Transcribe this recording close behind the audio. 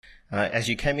As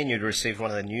you came in, you'd received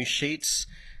one of the news sheets.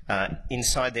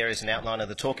 Inside there is an outline of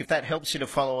the talk. If that helps you to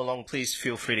follow along, please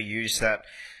feel free to use that.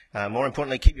 More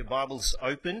importantly, keep your Bibles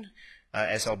open,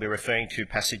 as I'll be referring to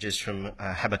passages from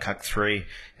Habakkuk 3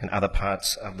 and other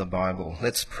parts of the Bible.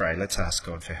 Let's pray. Let's ask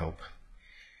God for help.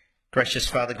 Gracious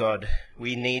Father God,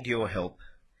 we need your help.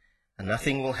 And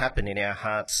nothing will happen in our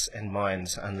hearts and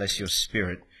minds unless your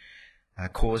Spirit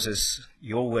causes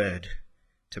your word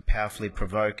to powerfully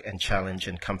provoke and challenge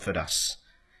and comfort us.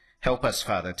 Help us,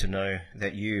 Father, to know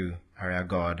that you are our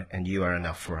God and you are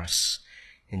enough for us.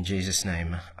 In Jesus'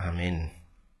 name, amen.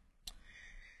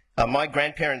 My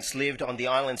grandparents lived on the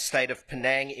island state of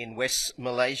Penang in West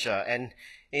Malaysia, and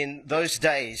in those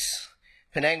days,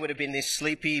 Penang would have been this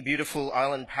sleepy, beautiful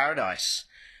island paradise.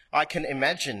 I can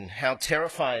imagine how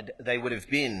terrified they would have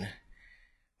been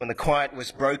when the quiet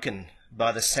was broken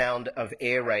by the sound of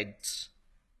air raids,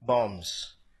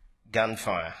 bombs,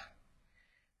 gunfire.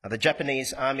 The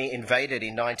Japanese army invaded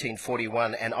in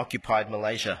 1941 and occupied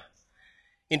Malaysia.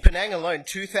 In Penang alone,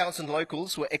 2,000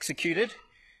 locals were executed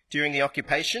during the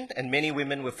occupation, and many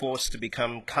women were forced to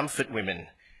become comfort women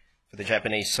for the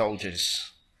Japanese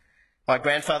soldiers. My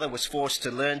grandfather was forced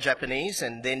to learn Japanese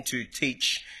and then to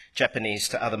teach Japanese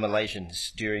to other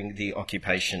Malaysians during the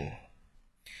occupation.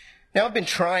 Now, I've been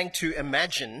trying to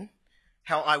imagine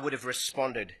how I would have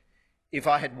responded if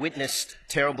I had witnessed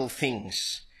terrible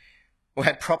things, or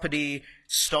had property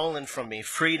stolen from me,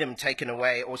 freedom taken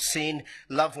away, or seen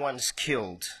loved ones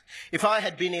killed. If I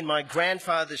had been in my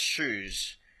grandfather's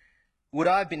shoes, would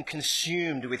I have been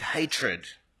consumed with hatred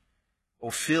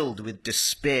or filled with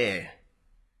despair?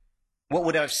 What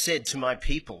would I have said to my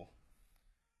people?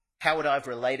 How would I have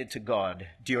related to God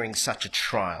during such a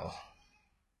trial?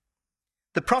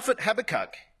 The prophet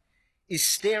Habakkuk is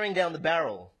staring down the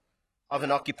barrel of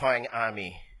an occupying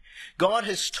army. God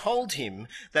has told him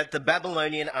that the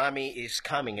Babylonian army is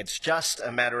coming. It's just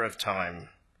a matter of time.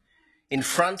 In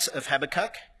front of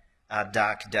Habakkuk are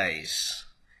dark days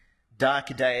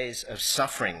of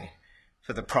suffering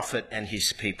for the prophet and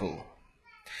his people.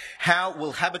 How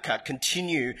will Habakkuk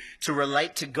continue to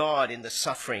relate to God in the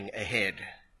suffering ahead?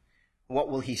 What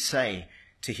will he say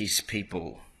to his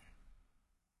people?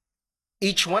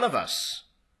 Each one of us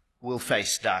will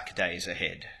face dark days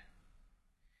ahead.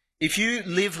 If you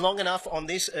live long enough on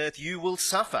this earth, you will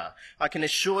suffer. I can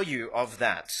assure you of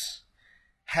that.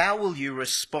 How will you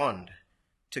respond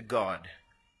to God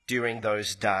during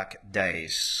those dark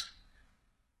days?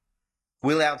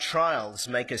 Will our trials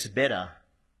make us better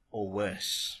or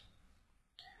worse?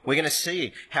 We're going to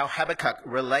see how Habakkuk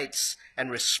relates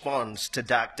and responds to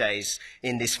dark days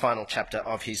in this final chapter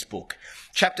of his book.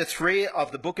 Chapter 3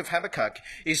 of the book of Habakkuk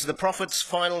is the prophet's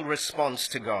final response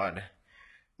to God.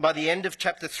 By the end of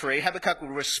chapter 3, Habakkuk will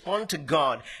respond to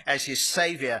God as his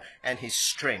saviour and his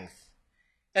strength.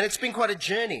 And it's been quite a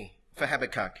journey for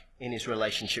Habakkuk in his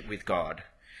relationship with God.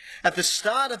 At the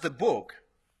start of the book,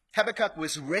 Habakkuk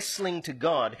was wrestling to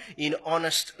God in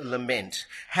honest lament.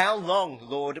 How long,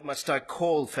 Lord, must I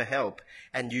call for help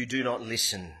and you do not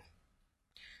listen?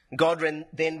 God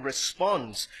then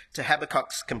responds to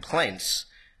Habakkuk's complaints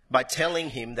by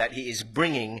telling him that he is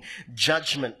bringing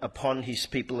judgment upon his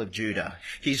people of Judah.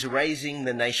 He's raising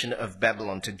the nation of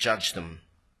Babylon to judge them.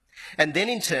 And then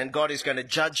in turn, God is going to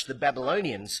judge the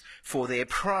Babylonians for their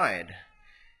pride.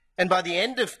 And by the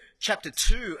end of chapter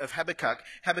 2 of Habakkuk,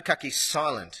 Habakkuk is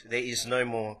silent. There is no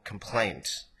more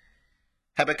complaint.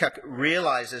 Habakkuk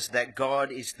realizes that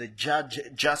God is the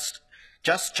just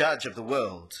judge of the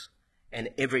world, and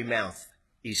every mouth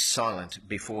is silent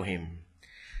before him.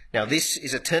 Now, this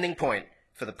is a turning point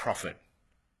for the prophet.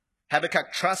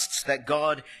 Habakkuk trusts that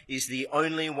God is the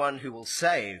only one who will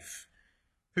save.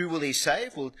 Who will he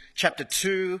save? Well, chapter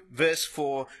 2, verse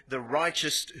 4, the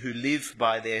righteous who live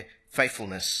by their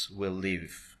faithfulness will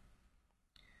live.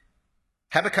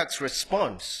 Habakkuk's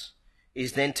response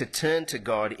is then to turn to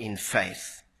God in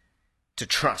faith, to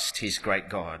trust his great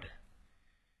God.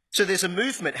 So there's a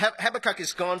movement. Habakkuk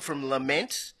has gone from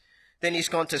lament, then he's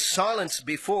gone to silence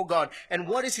before God. And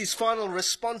what is his final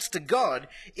response to God?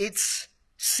 It's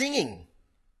singing.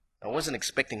 I wasn't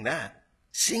expecting that.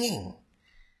 Singing.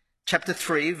 Chapter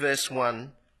 3, verse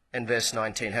 1 and verse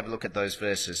 19. Have a look at those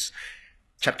verses.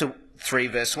 Chapter 3,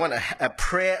 verse 1, a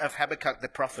prayer of Habakkuk the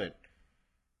prophet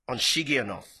on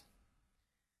Shigionoth.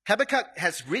 Habakkuk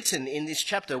has written in this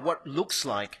chapter what looks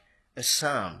like a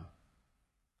psalm.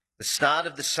 The start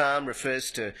of the psalm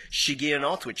refers to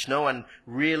Shigionoth, which no one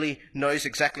really knows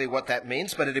exactly what that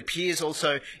means, but it appears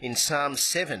also in Psalm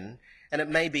 7, and it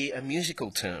may be a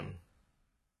musical term.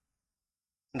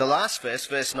 The last verse,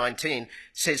 verse 19,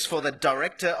 says, "For the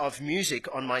director of music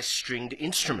on my stringed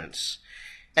instruments."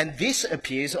 And this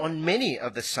appears on many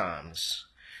of the Psalms.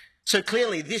 So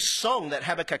clearly this song that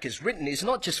Habakkuk has written is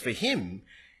not just for him,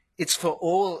 it's for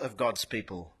all of God's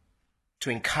people, to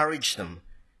encourage them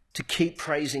to keep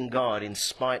praising God in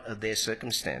spite of their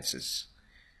circumstances.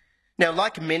 Now,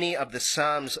 like many of the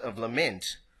Psalms of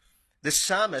lament, the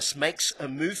psalmist makes a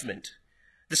movement.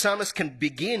 The psalmist can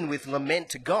begin with lament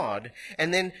to God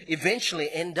and then eventually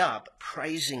end up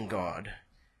praising God.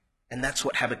 And that's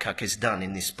what Habakkuk has done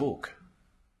in this book.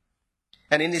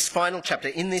 And in this final chapter,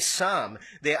 in this psalm,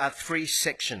 there are 3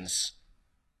 sections.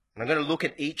 And I'm going to look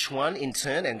at each one in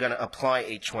turn and going to apply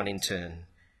each one in turn.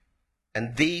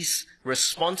 And these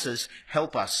responses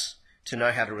help us to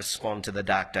know how to respond to the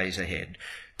dark days ahead.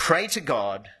 Pray to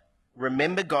God,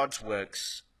 remember God's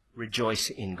works, rejoice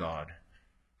in God.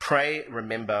 Pray,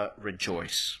 remember,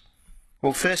 rejoice.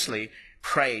 Well, firstly,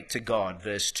 pray to God,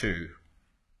 verse 2.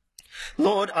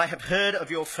 Lord, I have heard of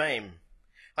your fame.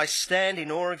 I stand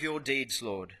in awe of your deeds,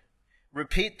 Lord.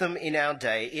 Repeat them in our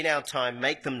day, in our time,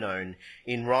 make them known.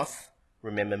 In wrath,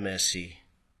 remember mercy.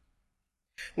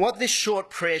 What this short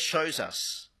prayer shows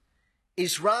us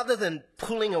is rather than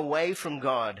pulling away from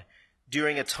God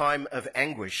during a time of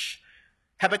anguish,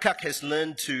 Habakkuk has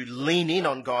learned to lean in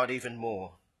on God even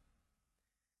more.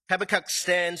 Habakkuk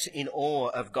stands in awe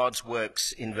of God's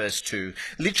works in verse 2.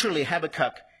 Literally,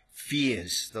 Habakkuk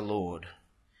fears the Lord.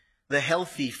 The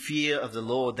healthy fear of the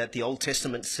Lord that the Old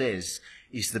Testament says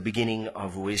is the beginning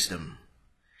of wisdom.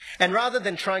 And rather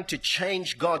than trying to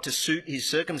change God to suit his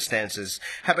circumstances,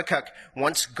 Habakkuk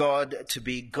wants God to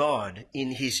be God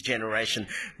in his generation.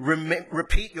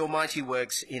 Repeat your mighty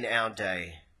works in our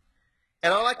day.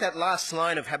 And I like that last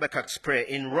line of Habakkuk's prayer,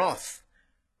 in wrath,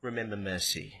 remember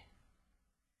mercy.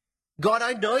 God,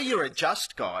 I know you're a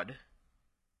just God.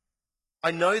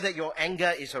 I know that your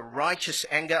anger is a righteous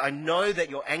anger. I know that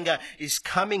your anger is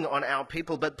coming on our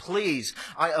people, but please,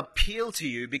 I appeal to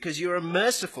you because you're a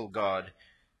merciful God.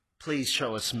 Please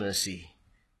show us mercy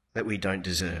that we don't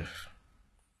deserve.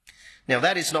 Now,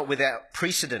 that is not without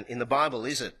precedent in the Bible,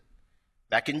 is it?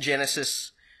 Back in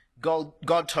Genesis,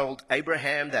 God told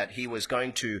Abraham that he was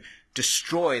going to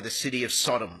destroy the city of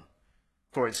Sodom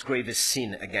for its grievous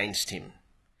sin against him.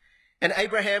 And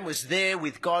Abraham was there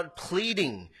with God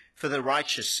pleading for the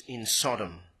righteous in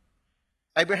Sodom.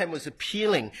 Abraham was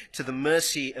appealing to the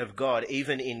mercy of God,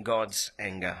 even in God's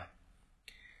anger.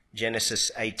 Genesis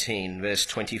 18, verse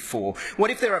 24. What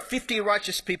if there are 50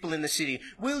 righteous people in the city?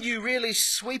 Will you really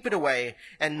sweep it away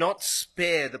and not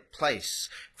spare the place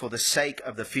for the sake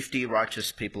of the 50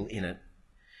 righteous people in it?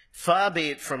 Far be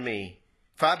it from me.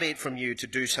 Far be it from you to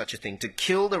do such a thing, to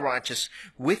kill the righteous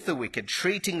with the wicked,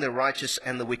 treating the righteous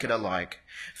and the wicked alike.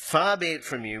 Far be it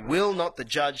from you. Will not the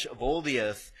judge of all the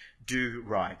earth do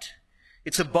right?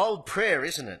 It's a bold prayer,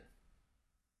 isn't it?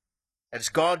 As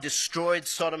God destroyed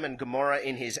Sodom and Gomorrah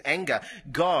in his anger,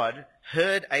 God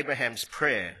heard Abraham's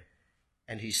prayer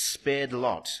and he spared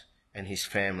Lot and his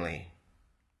family.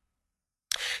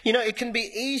 You know, it can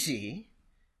be easy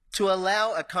to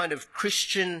allow a kind of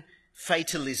Christian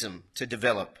fatalism to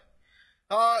develop.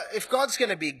 Oh, if God's going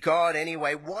to be God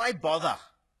anyway, why bother?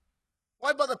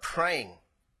 Why bother praying?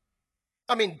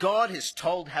 I mean, God has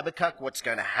told Habakkuk what's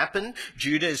going to happen.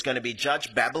 Judah is going to be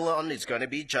judged. Babylon is going to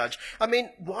be judged. I mean,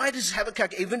 why does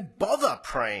Habakkuk even bother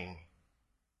praying?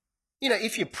 You know,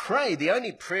 if you pray, the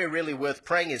only prayer really worth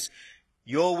praying is,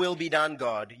 your will be done,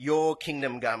 God. Your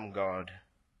kingdom come, God.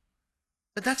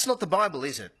 But that's not the Bible,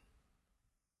 is it?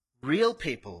 Real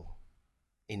people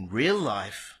in real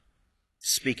life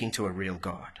speaking to a real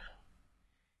God.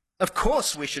 Of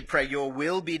course we should pray, your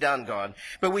will be done, God,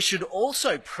 but we should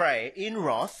also pray in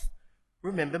wrath,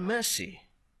 remember mercy.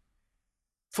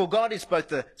 For God is both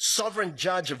the sovereign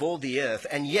judge of all the earth,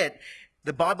 and yet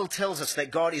the Bible tells us that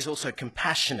God is also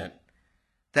compassionate,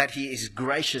 that he is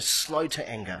gracious, slow to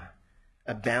anger,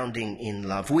 abounding in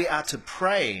love. We are to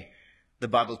pray, the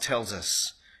Bible tells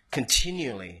us,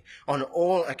 continually, on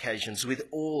all occasions, with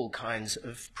all kinds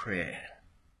of prayer.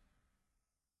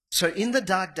 So in the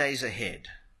dark days ahead,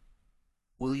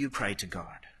 will you pray to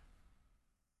God?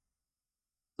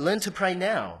 Learn to pray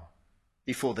now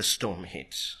before the storm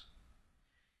hits.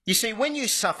 You see, when you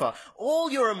suffer,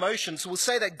 all your emotions will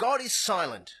say that God is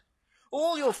silent.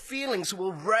 All your feelings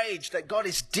will rage that God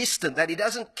is distant, that he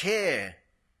doesn't care.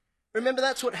 Remember,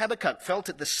 that's what Habakkuk felt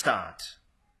at the start.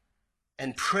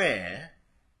 And prayer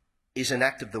is an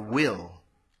act of the will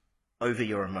over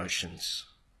your emotions.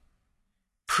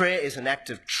 Prayer is an act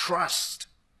of trust.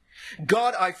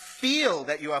 God, I feel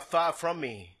that you are far from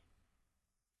me,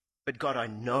 but God, I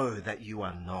know that you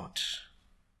are not.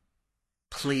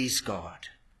 Please, God,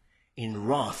 in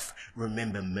wrath,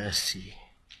 remember mercy.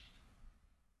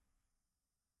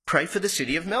 Pray for the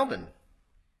city of Melbourne.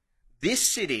 This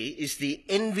city is the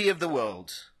envy of the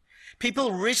world.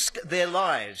 People risk their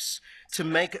lives to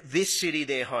make this city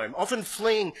their home, often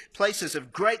fleeing places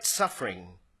of great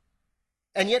suffering.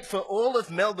 And yet for all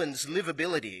of Melbourne's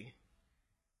livability,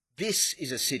 this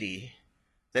is a city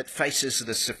that faces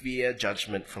the severe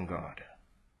judgment from God.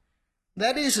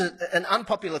 That is an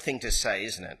unpopular thing to say,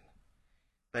 isn't it?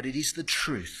 But it is the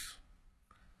truth.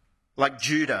 Like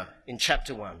Judah in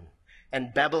chapter 1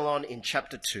 and Babylon in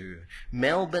chapter 2,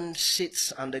 Melbourne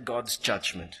sits under God's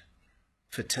judgment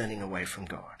for turning away from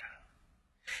God.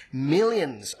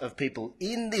 Millions of people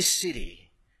in this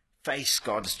city face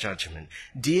God's judgment.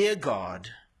 Dear God,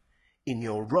 in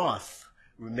your wrath,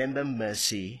 remember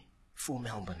mercy for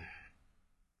Melbourne.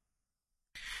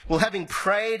 Well, having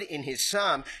prayed in his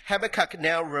psalm, Habakkuk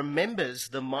now remembers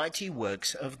the mighty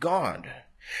works of God.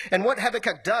 And what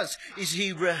Habakkuk does is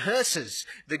he rehearses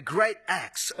the great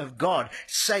acts of God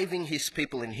saving his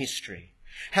people in history.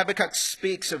 Habakkuk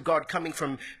speaks of God coming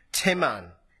from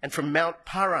Teman and from Mount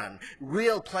Paran,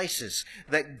 real places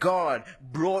that God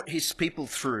brought his people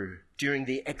through during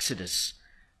the Exodus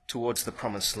towards the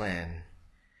Promised Land.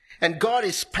 And God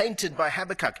is painted by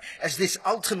Habakkuk as this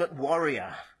ultimate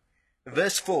warrior.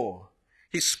 Verse 4,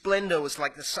 his splendor was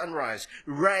like the sunrise,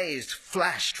 rays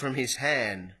flashed from his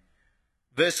hand.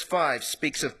 Verse 5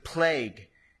 speaks of plague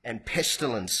and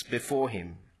pestilence before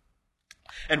him.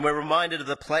 And we're reminded of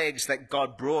the plagues that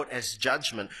God brought as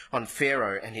judgment on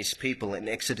Pharaoh and his people in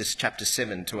Exodus chapter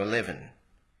 7 to 11.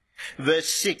 Verse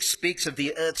 6 speaks of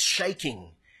the earth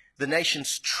shaking, the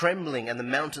nations trembling and the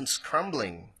mountains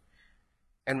crumbling.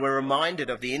 And we're reminded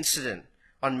of the incident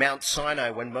on Mount Sinai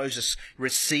when Moses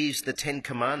receives the 10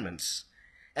 Commandments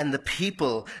and the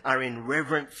people are in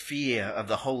reverent fear of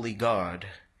the holy God.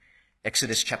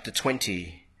 Exodus chapter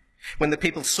 20. When the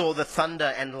people saw the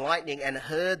thunder and lightning and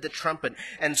heard the trumpet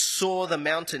and saw the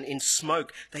mountain in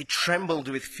smoke, they trembled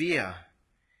with fear.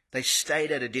 They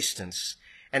stayed at a distance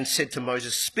and said to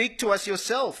Moses, "Speak to us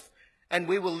yourself and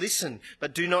we will listen,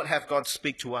 but do not have God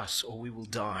speak to us or we will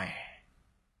die."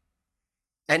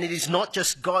 And it is not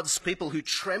just God's people who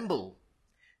tremble.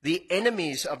 The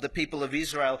enemies of the people of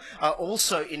Israel are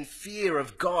also in fear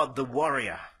of God, the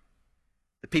warrior.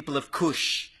 The people of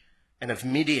Cush and of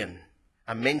Midian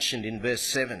are mentioned in verse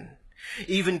 7.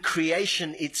 Even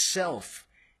creation itself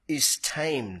is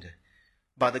tamed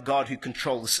by the God who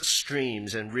controls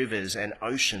streams and rivers and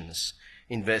oceans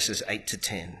in verses 8 to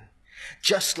 10.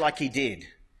 Just like he did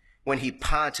when he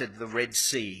parted the Red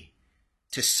Sea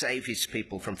to save his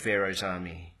people from Pharaoh's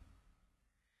army.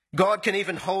 God can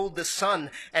even hold the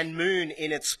sun and moon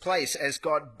in its place as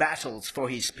God battles for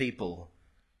his people,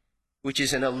 which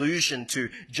is an allusion to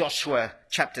Joshua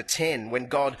chapter 10, when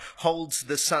God holds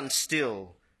the sun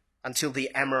still until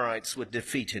the Amorites were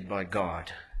defeated by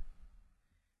God.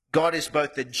 God is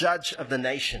both the judge of the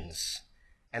nations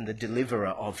and the deliverer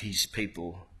of his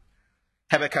people.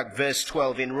 Habakkuk verse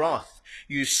 12, in wrath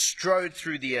you strode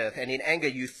through the earth, and in anger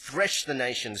you threshed the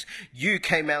nations. You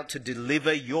came out to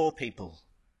deliver your people,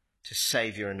 to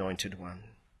save your anointed one.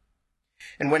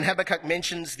 And when Habakkuk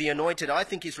mentions the anointed, I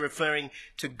think he's referring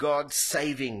to God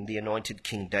saving the anointed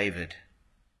King David.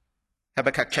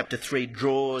 Habakkuk chapter 3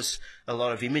 draws a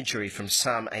lot of imagery from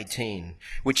Psalm 18,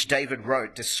 which David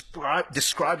wrote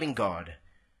describing God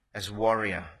as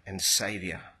warrior and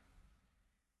saviour.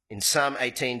 In Psalm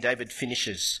 18, David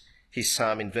finishes his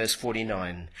psalm in verse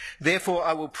 49. Therefore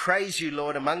I will praise you,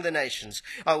 Lord, among the nations.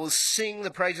 I will sing the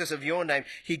praises of your name.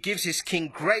 He gives his king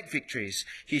great victories.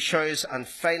 He shows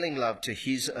unfailing love to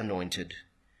his anointed,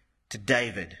 to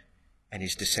David and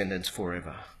his descendants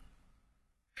forever.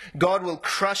 God will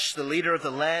crush the leader of the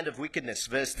land of wickedness,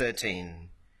 verse 13,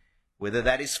 whether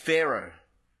that is Pharaoh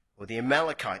or the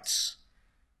Amalekites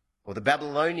or the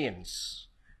Babylonians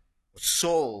or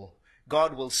Saul.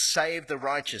 God will save the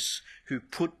righteous who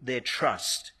put their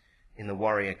trust in the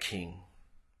warrior king.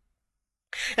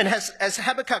 And as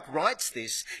Habakkuk writes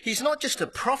this, he's not just a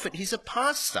prophet, he's a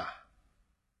pastor.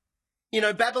 You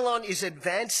know, Babylon is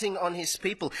advancing on his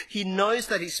people. He knows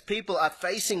that his people are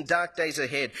facing dark days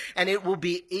ahead, and it will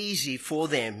be easy for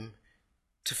them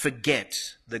to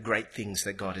forget the great things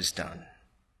that God has done.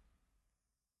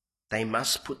 They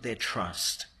must put their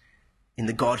trust in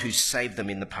the God who saved them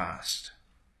in the past.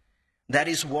 That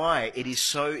is why it is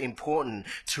so important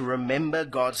to remember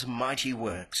God's mighty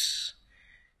works,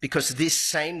 because this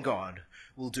same God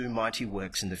will do mighty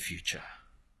works in the future.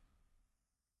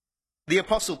 The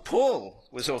Apostle Paul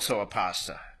was also a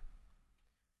pastor.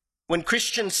 When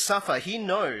Christians suffer, he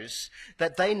knows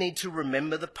that they need to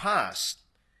remember the past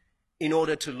in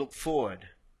order to look forward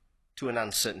to an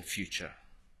uncertain future.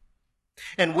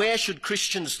 And where should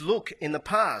Christians look in the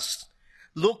past?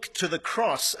 Look to the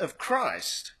cross of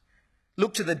Christ.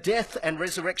 Look to the death and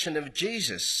resurrection of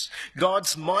Jesus,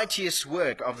 God's mightiest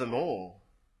work of them all.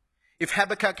 If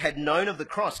Habakkuk had known of the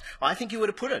cross, I think he would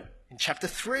have put it in chapter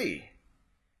 3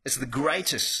 as the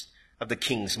greatest of the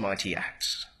king's mighty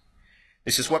acts.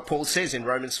 This is what Paul says in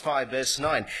Romans 5 verse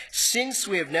 9. Since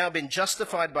we have now been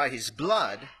justified by his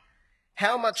blood,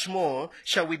 how much more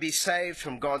shall we be saved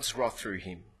from God's wrath through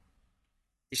him?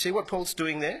 You see what Paul's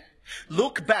doing there?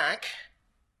 Look back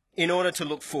in order to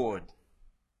look forward.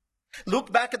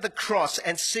 Look back at the cross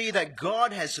and see that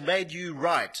God has made you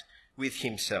right with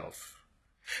himself.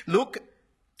 Look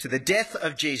to the death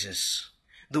of Jesus,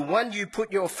 the one you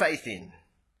put your faith in.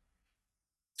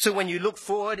 So when you look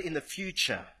forward in the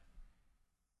future,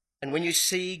 and when you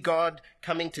see God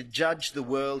coming to judge the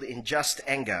world in just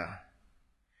anger,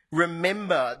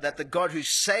 remember that the God who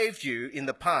saved you in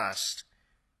the past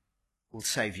will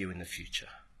save you in the future.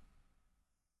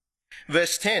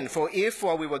 Verse 10, for if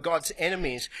while we were God's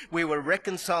enemies, we were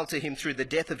reconciled to him through the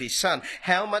death of his son,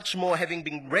 how much more having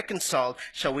been reconciled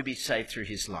shall we be saved through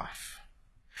his life?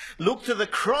 Look to the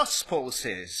cross, Paul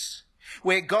says,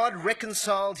 where God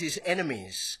reconciled his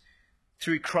enemies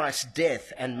through Christ's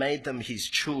death and made them his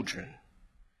children.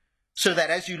 So that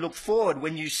as you look forward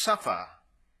when you suffer,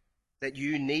 that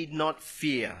you need not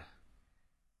fear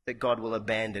that God will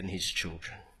abandon his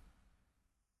children.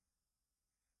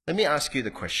 Let me ask you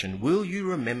the question, will you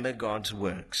remember God's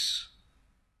works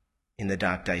in the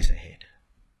dark days ahead?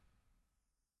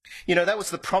 You know, that was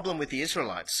the problem with the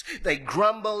Israelites. They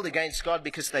grumbled against God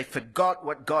because they forgot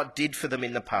what God did for them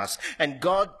in the past. And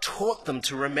God taught them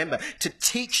to remember, to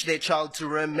teach their child to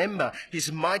remember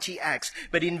his mighty acts.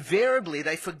 But invariably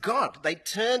they forgot. They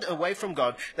turned away from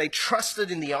God. They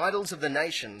trusted in the idols of the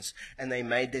nations, and they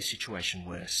made their situation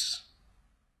worse.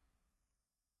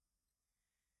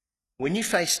 When you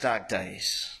face dark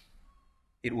days,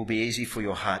 it will be easy for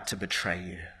your heart to betray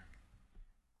you.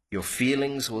 Your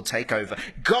feelings will take over.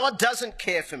 God doesn't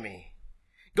care for me.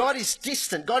 God is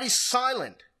distant. God is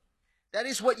silent. That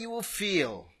is what you will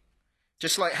feel,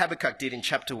 just like Habakkuk did in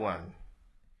chapter 1.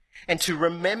 And to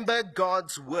remember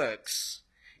God's works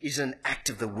is an act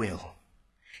of the will,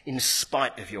 in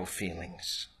spite of your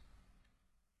feelings.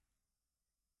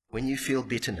 When you feel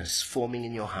bitterness forming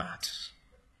in your heart,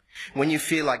 when you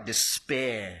feel like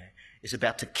despair is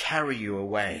about to carry you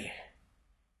away,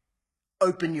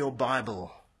 open your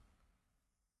Bible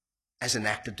as an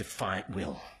act of defiant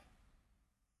will.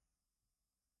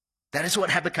 That is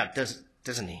what Habakkuk does,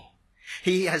 doesn't he?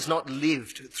 He has not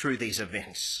lived through these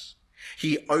events.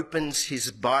 He opens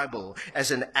his Bible as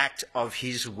an act of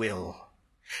his will.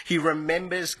 He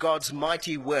remembers God's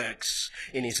mighty works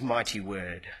in his mighty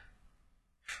word.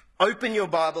 Open your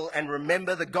Bible and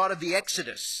remember the God of the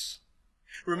Exodus.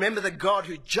 Remember the God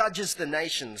who judges the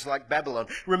nations like Babylon.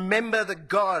 Remember the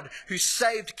God who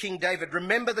saved King David.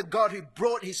 Remember the God who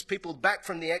brought his people back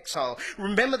from the exile.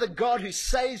 Remember the God who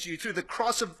saves you through the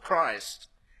cross of Christ.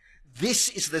 This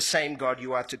is the same God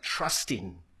you are to trust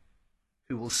in,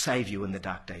 who will save you in the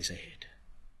dark days ahead.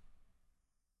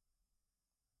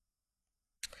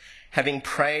 Having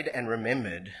prayed and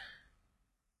remembered,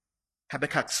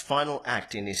 Habakkuk's final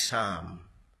act in his psalm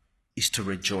is to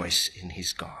rejoice in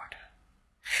his God.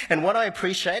 And what I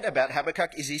appreciate about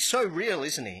Habakkuk is he's so real,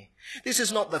 isn't he? This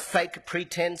is not the fake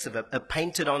pretense of a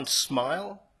painted-on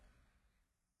smile.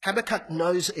 Habakkuk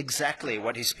knows exactly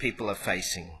what his people are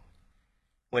facing.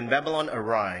 When Babylon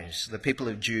arrives, the people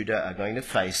of Judah are going to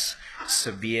face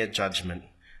severe judgment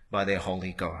by their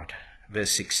holy God.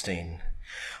 Verse 16.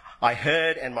 I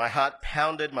heard and my heart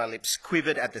pounded, my lips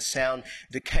quivered at the sound.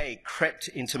 Decay crept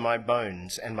into my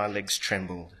bones and my legs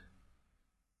trembled.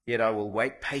 Yet I will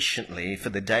wait patiently for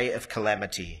the day of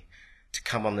calamity to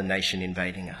come on the nation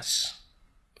invading us.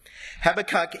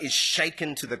 Habakkuk is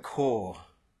shaken to the core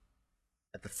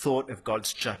at the thought of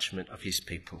God's judgment of his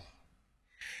people.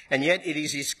 And yet it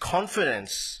is his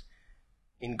confidence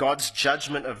in God's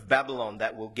judgment of Babylon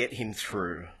that will get him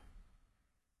through.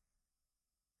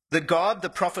 The God the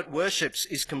prophet worships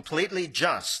is completely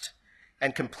just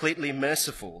and completely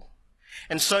merciful.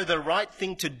 And so the right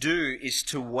thing to do is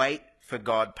to wait for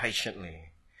God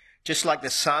patiently. Just like the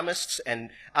psalmists and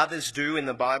others do in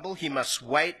the Bible, he must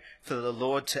wait for the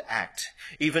Lord to act,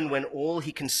 even when all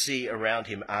he can see around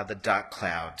him are the dark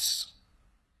clouds.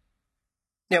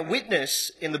 Now,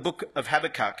 witness in the book of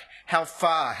Habakkuk how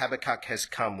far Habakkuk has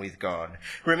come with God.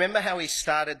 Remember how he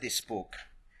started this book.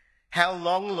 How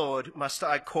long, Lord, must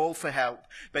I call for help,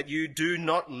 but you do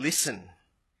not listen?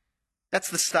 That's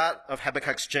the start of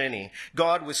Habakkuk's journey.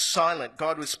 God was silent.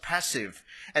 God was passive.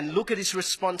 And look at his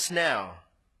response now.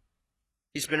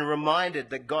 He's been reminded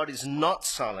that God is not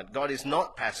silent. God is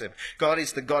not passive. God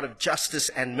is the God of justice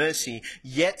and mercy.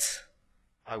 Yet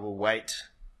I will wait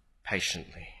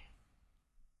patiently.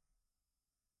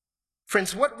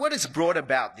 Friends, what has brought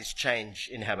about this change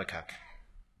in Habakkuk?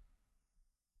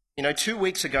 2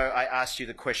 weeks ago I asked you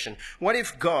the question, what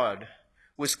if God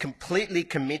was completely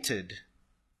committed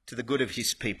to the good of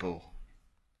his people?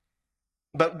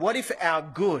 But what if our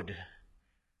good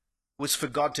was for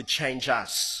God to change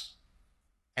us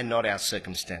and not our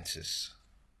circumstances?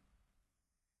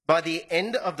 By the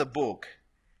end of the book,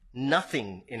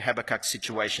 nothing in Habakkuk's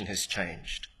situation has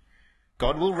changed.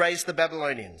 God will raise the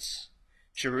Babylonians.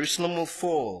 Jerusalem will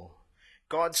fall.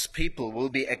 God's people will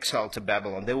be exiled to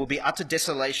Babylon. There will be utter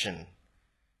desolation.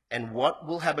 And what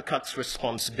will Habakkuk's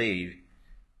response be?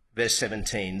 Verse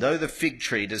 17, though the fig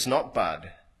tree does not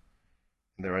bud,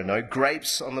 there are no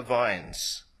grapes on the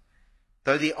vines,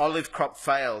 though the olive crop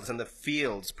fails and the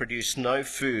fields produce no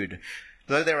food,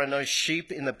 though there are no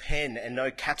sheep in the pen and no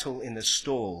cattle in the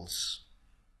stalls,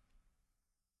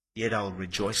 yet I will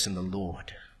rejoice in the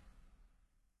Lord.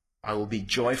 I will be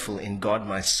joyful in God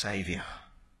my Saviour.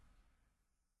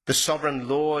 The sovereign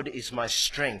Lord is my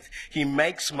strength. He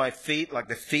makes my feet like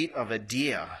the feet of a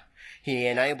deer. He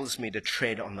enables me to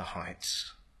tread on the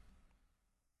heights.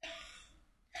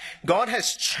 God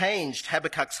has changed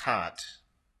Habakkuk's heart.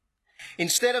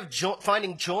 Instead of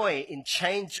finding joy in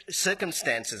changed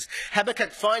circumstances,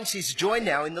 Habakkuk finds his joy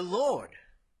now in the Lord.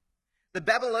 The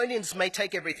Babylonians may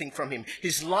take everything from him,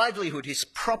 his livelihood, his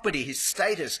property, his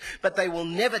status, but they will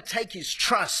never take his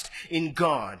trust in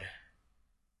God.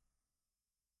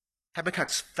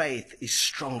 Habakkuk's faith is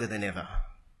stronger than ever.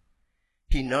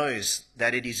 He knows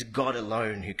that it is God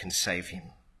alone who can save him.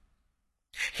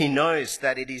 He knows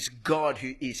that it is God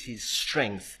who is his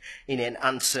strength in an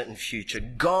uncertain future.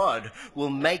 God will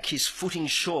make his footing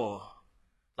sure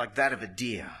like that of a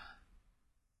deer.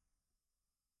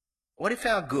 What if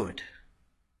our good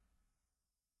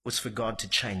was for God to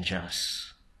change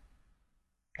us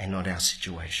and not our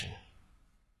situation?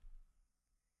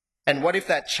 And what if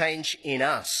that change in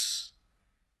us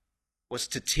was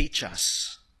to teach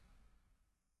us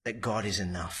that God is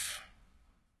enough?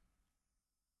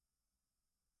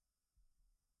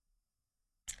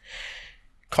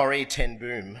 Corrie ten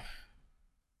Boom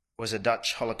was a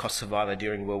Dutch Holocaust survivor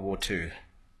during World War II.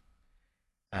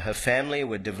 Her family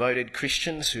were devoted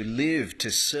Christians who lived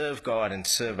to serve God and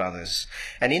serve others.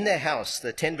 And in their house,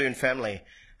 the ten Boom family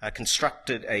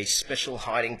constructed a special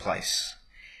hiding place.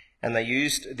 And they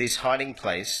used this hiding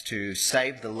place to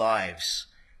save the lives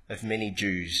of many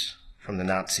Jews from the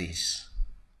Nazis.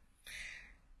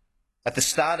 At the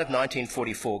start of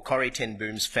 1944, Corrie ten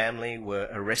Boom's family were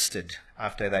arrested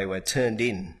after they were turned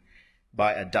in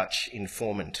by a Dutch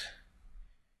informant.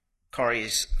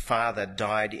 Corrie's father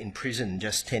died in prison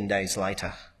just 10 days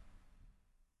later.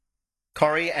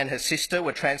 Corrie and her sister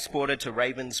were transported to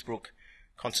Ravensbrück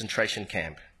concentration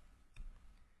camp.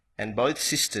 And both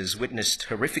sisters witnessed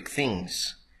horrific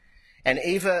things. And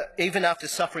even after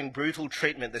suffering brutal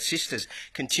treatment, the sisters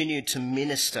continued to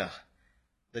minister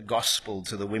the gospel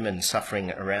to the women suffering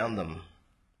around them.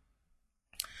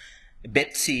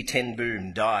 Betsy ten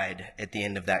Boom died at the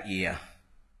end of that year,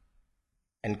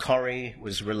 and Corrie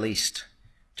was released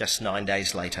just 9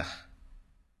 days later.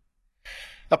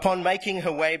 Upon making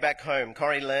her way back home,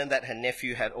 Corrie learned that her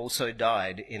nephew had also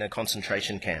died in a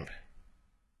concentration camp.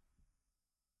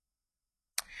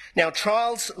 Now,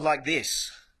 trials like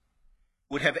this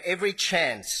would have every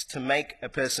chance to make a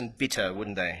person bitter,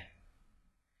 wouldn't they?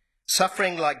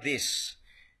 Suffering like this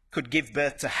could give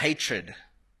birth to hatred,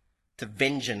 to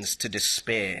vengeance, to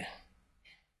despair.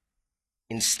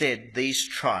 Instead, these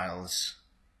trials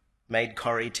made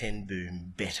Corrie ten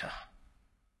Boom better.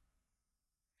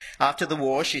 After the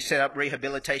war, she set up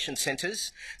rehabilitation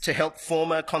centres to help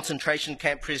former concentration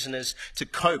camp prisoners to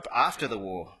cope after the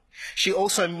war. She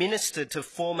also ministered to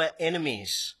former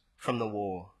enemies from the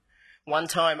war. One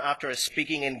time after a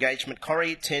speaking engagement,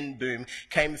 Corrie ten Boom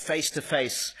came face to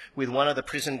face with one of the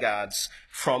prison guards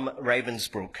from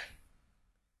Ravensbrück.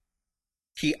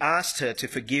 He asked her to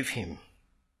forgive him,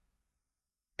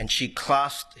 and she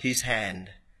clasped his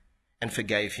hand and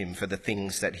forgave him for the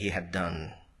things that he had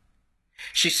done.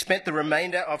 She spent the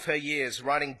remainder of her years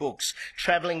writing books,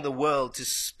 travelling the world to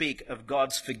speak of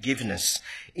God's forgiveness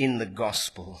in the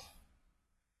gospel.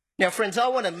 Now, friends, I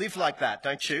want to live like that,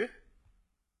 don't you?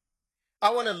 I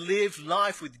want to live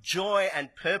life with joy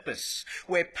and purpose,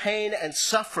 where pain and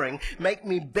suffering make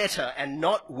me better and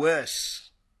not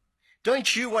worse.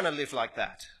 Don't you want to live like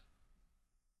that?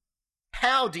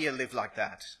 How do you live like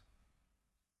that?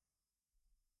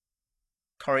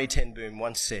 Corrie ten Boom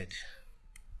once said,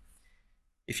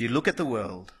 If you look at the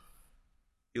world,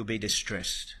 you'll be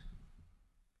distressed.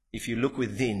 If you look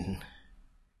within,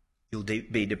 you'll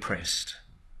be depressed.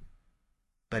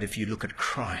 But if you look at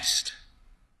Christ,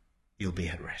 you'll be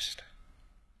at rest.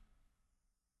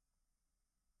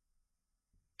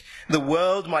 The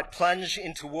world might plunge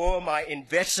into war, my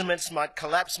investments might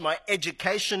collapse, my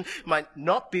education might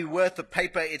not be worth the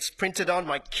paper it's printed on,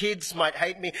 my kids might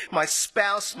hate me, my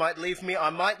spouse might leave me, I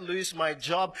might lose my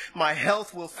job, my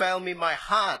health will fail me, my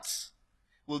heart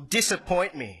will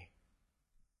disappoint me.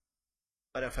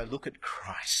 But if I look at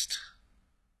Christ,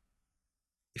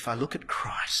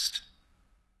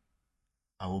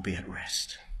 I will be at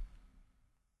rest.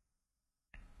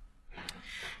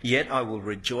 Yet I will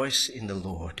rejoice in the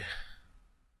Lord.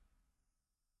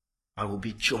 I will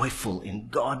be joyful in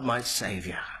God my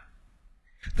Saviour.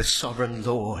 The sovereign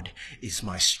Lord is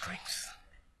my strength.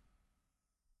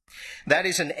 That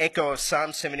is an echo of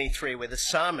Psalm 73, where the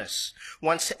psalmist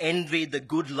once envied the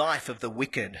good life of the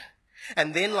wicked.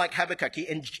 And then, like Habakkuk,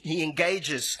 he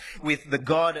engages with the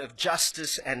God of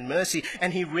justice and mercy,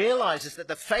 and he realizes that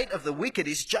the fate of the wicked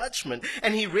is judgment.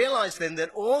 And he realized then that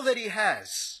all that he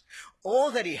has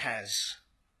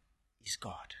is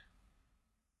God.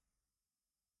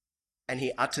 And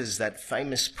he utters that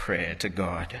famous prayer to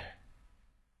God: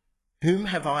 "Whom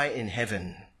have I in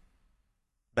heaven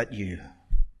but you?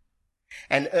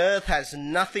 And earth has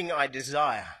nothing I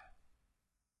desire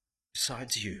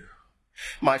besides you.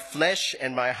 My flesh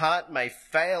and my heart may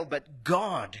fail, but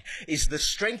God is the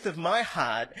strength of my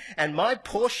heart and my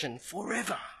portion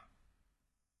forever.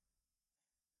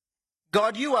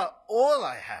 God, you are all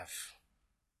I have,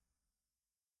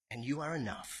 and you are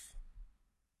enough."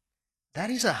 That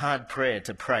is a hard prayer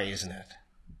to pray, isn't it?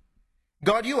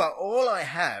 God, you are all I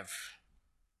have,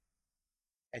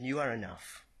 and you are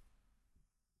enough.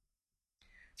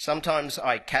 Sometimes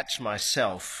I catch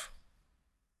myself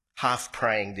half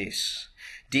praying this: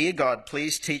 "Dear God,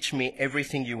 please teach me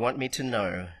everything you want me to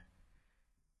know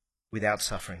without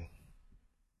suffering.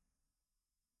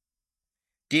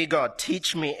 Dear God,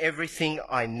 teach me everything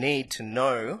I need to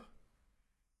know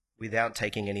without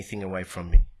taking anything away from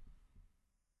me."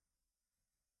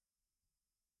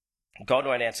 God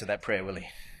won't answer that prayer, will he?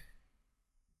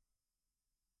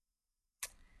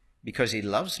 Because he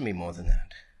loves me more than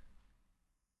that.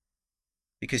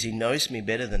 Because he knows me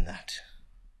better than that.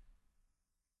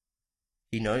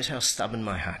 He knows how stubborn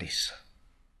my heart is.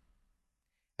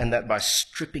 And that by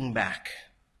stripping back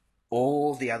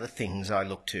all the other things I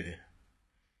look to,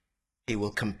 he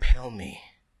will compel me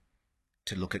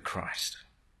to look at Christ.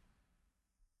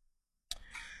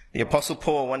 The Apostle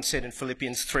Paul once said in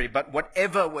Philippians 3, "But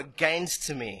whatever were gains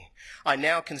to me, I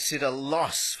now consider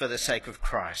loss for the sake of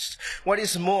Christ. What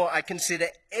is more, I consider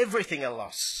everything a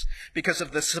loss because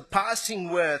of the surpassing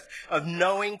worth of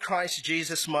knowing Christ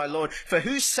Jesus my Lord, for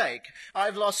whose sake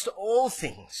I've lost all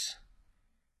things.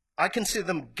 I consider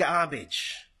them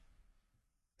garbage,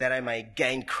 that I may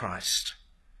gain Christ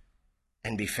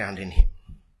and be found in him."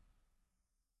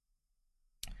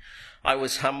 I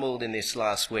was humbled in this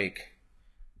last week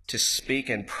to speak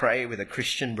and pray with a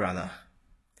Christian brother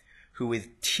who,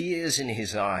 with tears in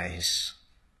his eyes,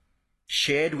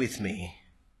 shared with me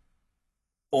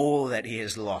all that he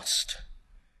has lost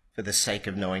for the sake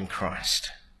of knowing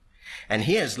Christ. And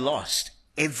he has lost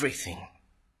everything.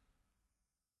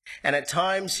 And at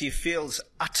times he feels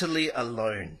utterly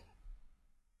alone.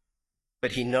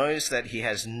 But he knows that he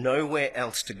has nowhere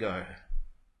else to go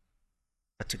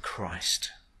but to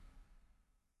Christ,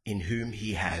 in whom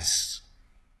he has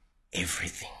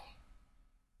everything.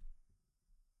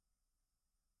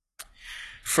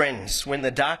 Friends, when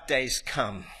the dark days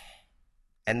come,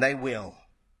 and they will,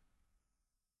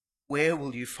 where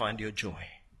will you find your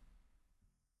joy?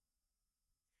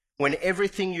 When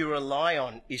everything you rely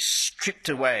on is stripped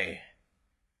away,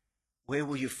 where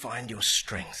will you find your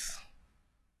strength?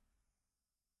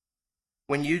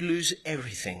 When you lose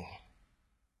everything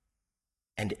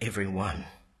and everyone,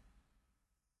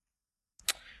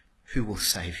 who will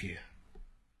save you?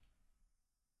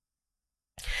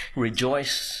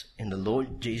 Rejoice in the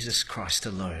Lord Jesus Christ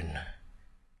alone.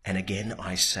 And again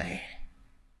I say,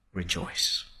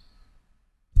 rejoice.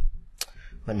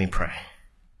 Let me pray.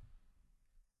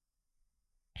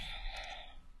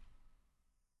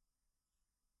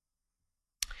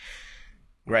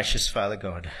 Gracious Father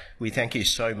God, we thank you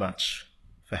so much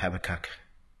for Habakkuk.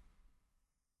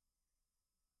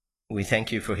 We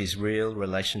thank you for his real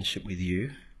relationship with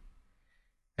you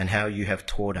and how you have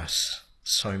taught us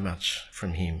so much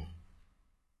from him.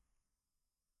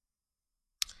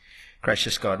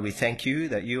 Gracious God, we thank you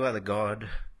that you are the God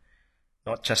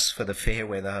not just for the fair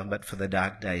weather, but for the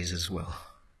dark days as well.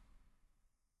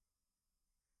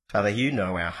 Father, you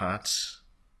know our hearts.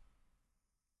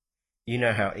 You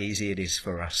know how easy it is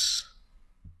for us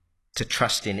to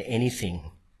trust in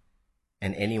anything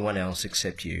and anyone else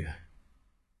except you.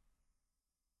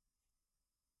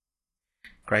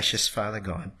 Gracious Father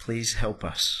God, please help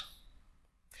us.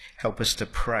 Help us to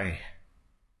pray.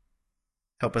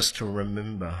 Help us to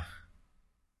remember.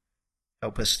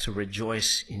 Help us to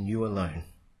rejoice in you alone.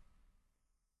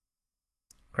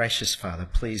 Gracious Father,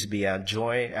 please be our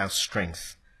joy, our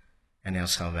strength, and our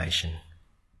salvation.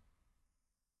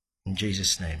 In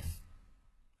Jesus' name,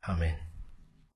 amen.